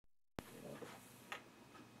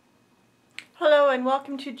and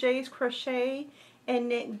welcome to Jay's Crochet and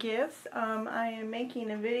Knit Gifts. I am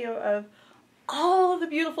making a video of all of the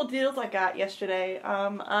beautiful deals I got yesterday.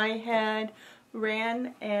 I had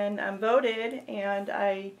ran and voted, and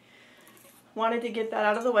I wanted to get that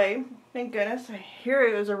out of the way. Thank goodness. I hear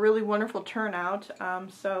it was a really wonderful turnout,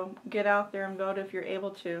 so get out there and vote if you're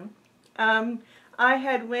able to. I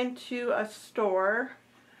had went to a store.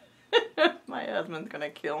 My husband's gonna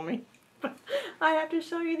kill me. I have to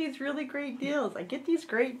show you these really great deals. I get these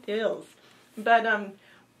great deals. But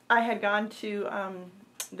I had gone to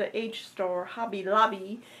the H store, Hobby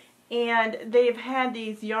Lobby, and they've had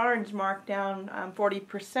these yarns marked down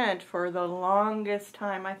 40% for the longest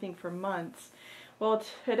time, I think for months. Well,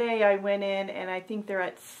 today I went in and I think they're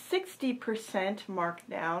at 60% marked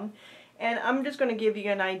down. And I'm just going to give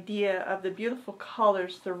you an idea of the beautiful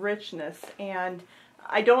colors, the richness, and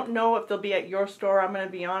I don't know if they'll be at your store. I'm going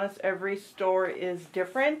to be honest, every store is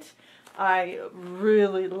different. I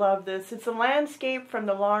really love this. It's a landscape from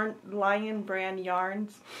the Lion brand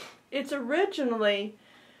yarns. It's originally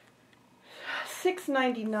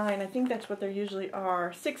 $6.99. I think that's what they usually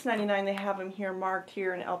are. $6.99. They have them here marked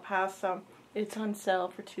here in El Paso. It's on sale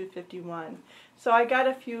for $2.51. So I got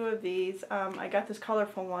a few of these. I got this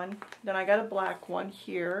colorful one. Then I got a black one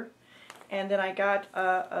here. And then I got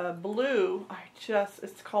a blue.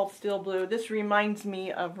 It's called Steel Blue. This reminds me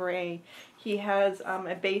of Ray. He has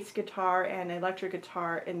a bass guitar and an electric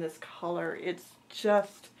guitar in this color. It's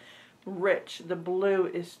just rich. The blue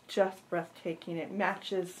is just breathtaking. It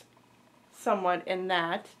matches somewhat in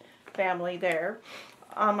that family there.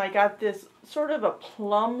 I got this sort of a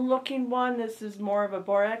plum looking one. This is more of a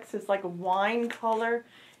borax. It's like a wine color.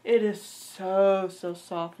 It is so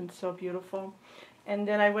soft and so beautiful. And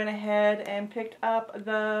then I went ahead and picked up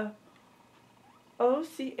the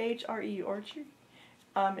OCHRE, Orchard.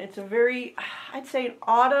 It's a very, I'd say an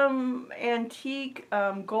autumn antique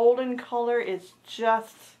golden color. It's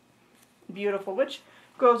just beautiful, which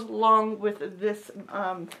goes along with this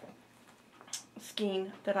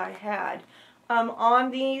skein that I had.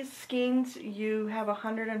 On these skeins, you have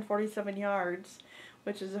 147 yards,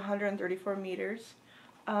 which is 134 meters.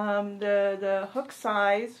 The hook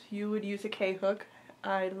size, you would use a K-hook.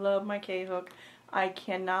 I love my K-hook. I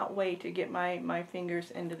cannot wait to get my fingers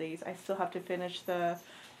into these. I still have to finish the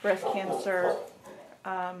breast cancer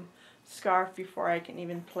scarf before I can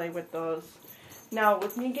even play with those. Now,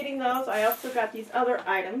 with me getting those, I also got these other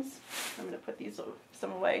items. I'm going to put these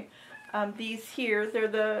some away. These here, they're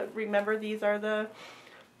the, remember, these are the,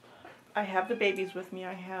 I have the babies with me.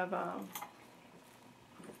 I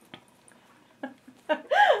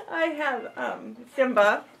have,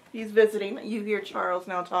 Simba. He's visiting. You hear Charles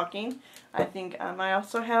now talking. I think I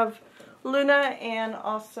also have Luna and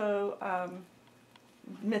also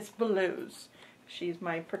Miss Blues. She's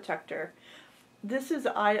my protector. This is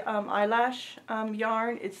eyelash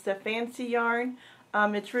yarn. It's the fancy yarn.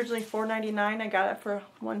 It's originally $4.99. I got it for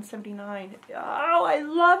 $1.79. Oh, I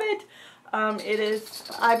love it. It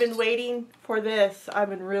is. I've been waiting for this. I've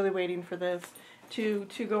been really waiting for this to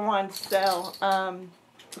go on sale.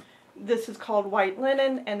 This is called White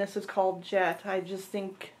Linen, and this is called Jet. I just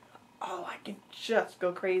think, oh, I can just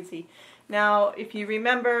go crazy. Now, if you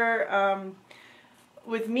remember,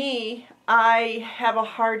 with me, I have a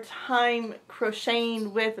hard time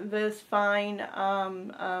crocheting with this fine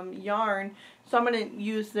yarn, so I'm going to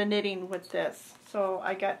use the knitting with this. So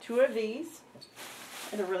I got two of these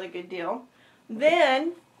at a really good deal.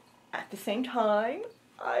 Then, at the same time,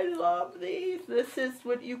 I love these. This is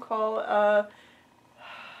what you call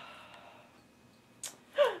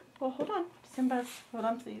well, hold on. Simba, hold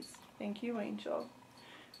on, please. Thank you, Angel.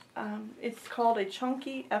 It's called a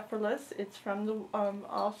Chunky Effortless. It's from the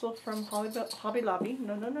also from Hobby Lobby.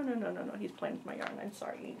 No. He's playing with my yarn. I'm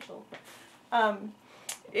sorry, Angel.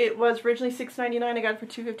 It was originally $6.99. I got it for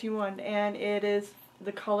 $2.51, and it is,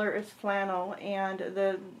 the color is flannel, and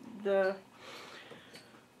the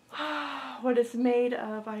what it's made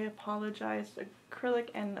of, I apologize, acrylic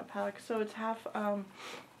and acrylic. So it's half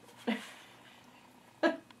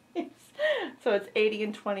so it's 80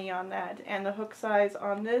 and 20 on that, and the hook size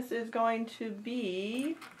on this is going to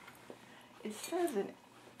be, it says an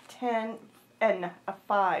 10 and a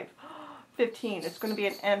 5, 15. It's going to be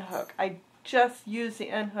an N hook. I just used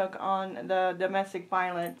the N hook on the domestic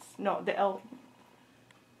violence. No, the L.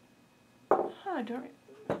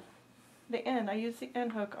 The N. I used the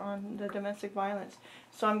N hook on the domestic violence,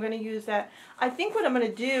 so I'm going to use that. I think what I'm going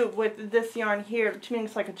to do with this yarn here, to me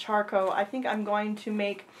it's like a charcoal. I think I'm going to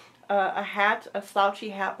make a hat, a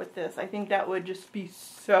slouchy hat with this. I think that would just be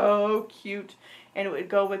so cute, and it would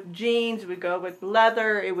go with jeans, it would go with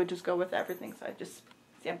leather, it would just go with everything. So I just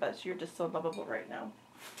Sambas, you're just so lovable right now.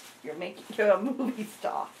 You're a movie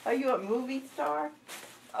star. Are you a movie star?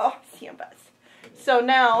 Oh, Sambas. So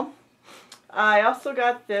now, I also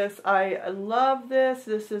got this. I love this.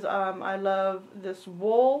 This is, I love this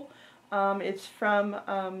wool. It's from,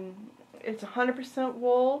 it's 100%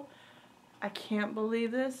 wool. I can't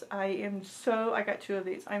believe this. I got 2 of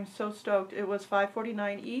these. I'm so stoked. It was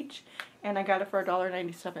 $5.49 each, and I got it for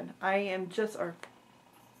 $1.97. I am just,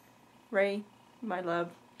 Ray, my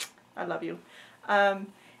love, I love you.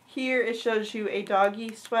 Here it shows you a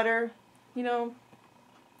doggy sweater. You know,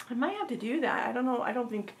 I might have to do that. I don't know. I don't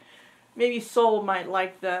think, maybe Soul might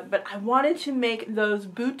like that, but I wanted to make those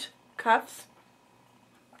boot cuffs.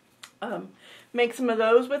 Make some of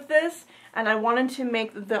those with this, and I wanted to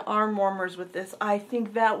make the arm warmers with this. I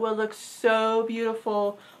think that will look so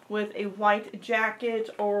beautiful with a white jacket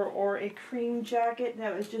or a cream jacket.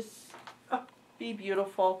 That would just be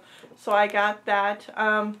beautiful. So I got that.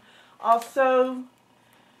 Also,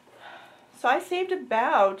 so I saved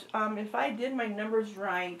about, if I did my numbers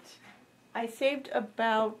right, I saved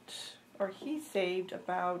about, or he saved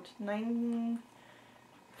about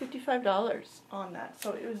 $55 on that.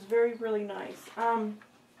 So it was really nice.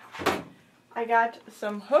 I got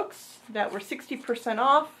some hooks that were 60%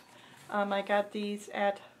 off. I got these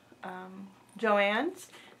at Joann's.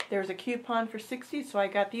 There's a coupon for $60, so I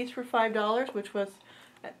got these for $5, which was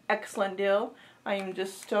an excellent deal. I am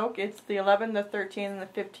just stoked. It's the 11, the 13, and the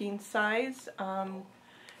 15 size.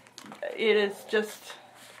 It is just,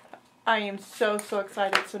 I am so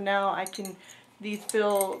excited. So now these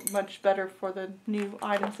feel much better for the new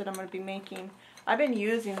items that I'm going to be making. I've been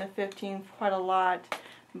using the 15 quite a lot,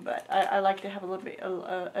 but I like to have a little bit,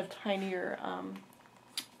 a tinier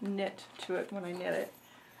knit to it when I knit it.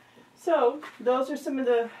 So those are some of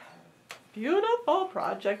the beautiful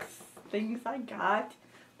projects, things I got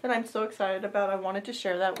that I'm so excited about. I wanted to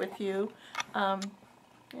share that with you. I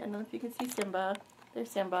don't know if you can see Simba. There's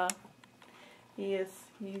Simba. He is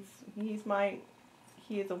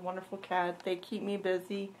a wonderful cat. They keep me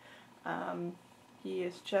busy. He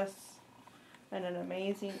is just an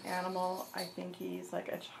amazing animal. I think he's like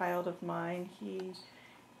a child of mine. He's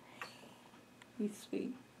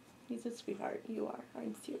sweet. He's a sweetheart. You are,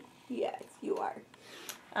 aren't you? Yes, you are.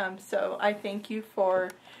 So I thank you for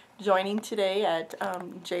joining today at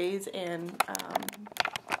Jay's and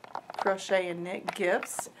Crochet and Knit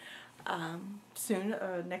Gifts. Soon,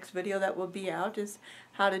 next video that will be out is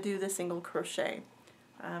how to do the single crochet.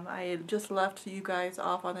 I just left you guys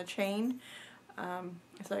off on a chain.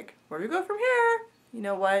 It's like, where do we go from here? You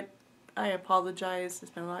know what? I apologize.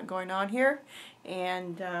 There's been a lot going on here,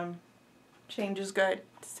 and change is good.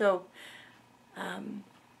 So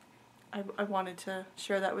I wanted to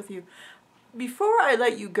share that with you. Before I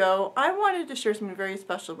let you go, I wanted to share something very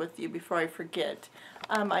special with you before I forget.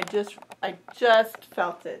 I just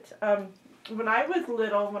felt it. When I was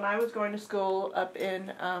little, when I was going to school up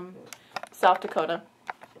in South Dakota,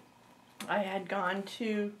 I had gone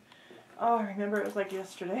to, oh, I remember it was like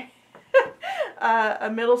yesterday, a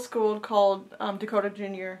middle school called Dakota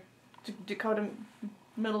Junior Junior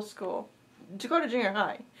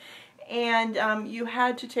High. And you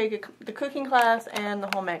had to take the cooking class and the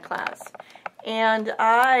home ec class. And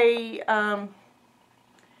I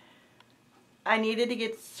needed to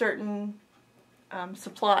get certain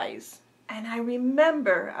supplies. And I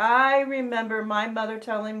remember my mother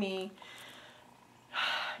telling me,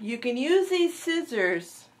 you can use these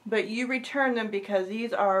scissors, but you return them because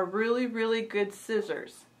these are really good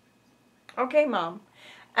scissors. Okay, Mom.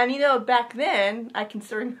 And you know, back then, I can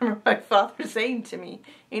still remember my father saying to me,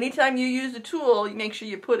 anytime you use a tool, you make sure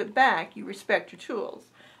you put it back, you respect your tools.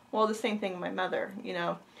 Well, the same thing with my mother, you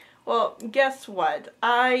know. Well, guess what?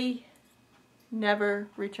 I never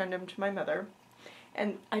returned them to my mother.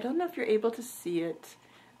 And I don't know if you're able to see it,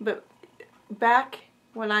 but back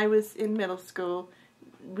when I was in middle school,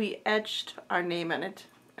 we etched our name on it.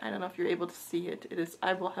 I don't know if you're able to see it. It is.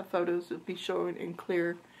 I will have photos that will be shown in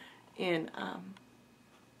clear in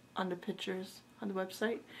on the pictures on the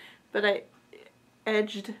website. But I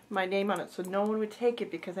edged my name on it so no one would take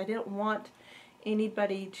it because I didn't want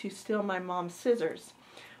anybody to steal my mom's scissors.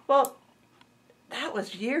 Well, that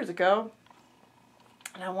was years ago.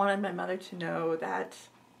 And I wanted my mother to know that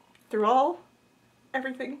through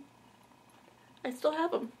everything, I still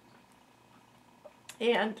have them.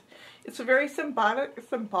 And it's very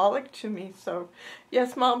symbolic to me. So,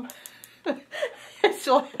 yes, Mom, I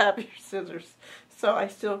still have your scissors. So I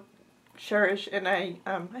still cherish and I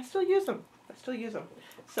still use them.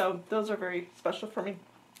 So those are very special for me.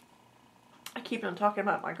 I keep on talking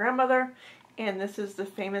about my grandmother, and this is the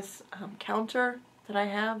famous counter that I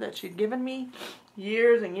have that she'd given me.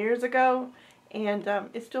 years and years ago, and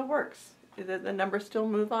it still works. The numbers still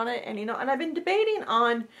move on it, and you know, and I've been debating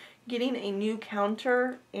on getting a new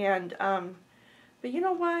counter, and but you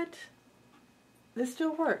know what? This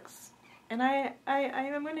still works, and I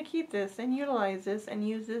am going to keep this and utilize this and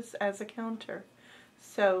use this as a counter.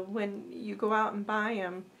 So when you go out and buy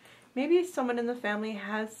them, maybe someone in the family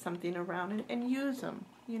has something around and use them,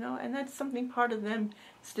 you know, and that's something part of them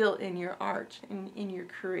still in your art, in your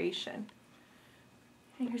creation.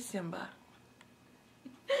 And here's Simba.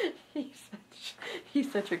 He's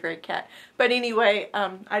such a great cat. But anyway,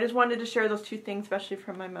 I just wanted to share those two things, especially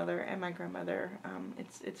from my mother and my grandmother.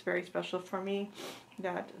 It's very special for me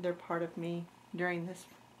that they're part of me during this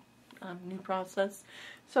new process.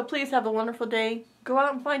 So please have a wonderful day. Go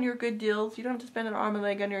out and find your good deals. You don't have to spend an arm and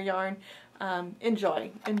leg on your yarn.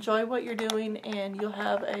 Enjoy what you're doing, and you'll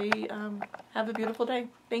have a beautiful day.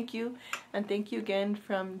 Thank you, and thank you again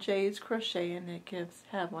from Jay's Crochet and Knit Gives.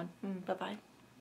 Have one. Bye bye.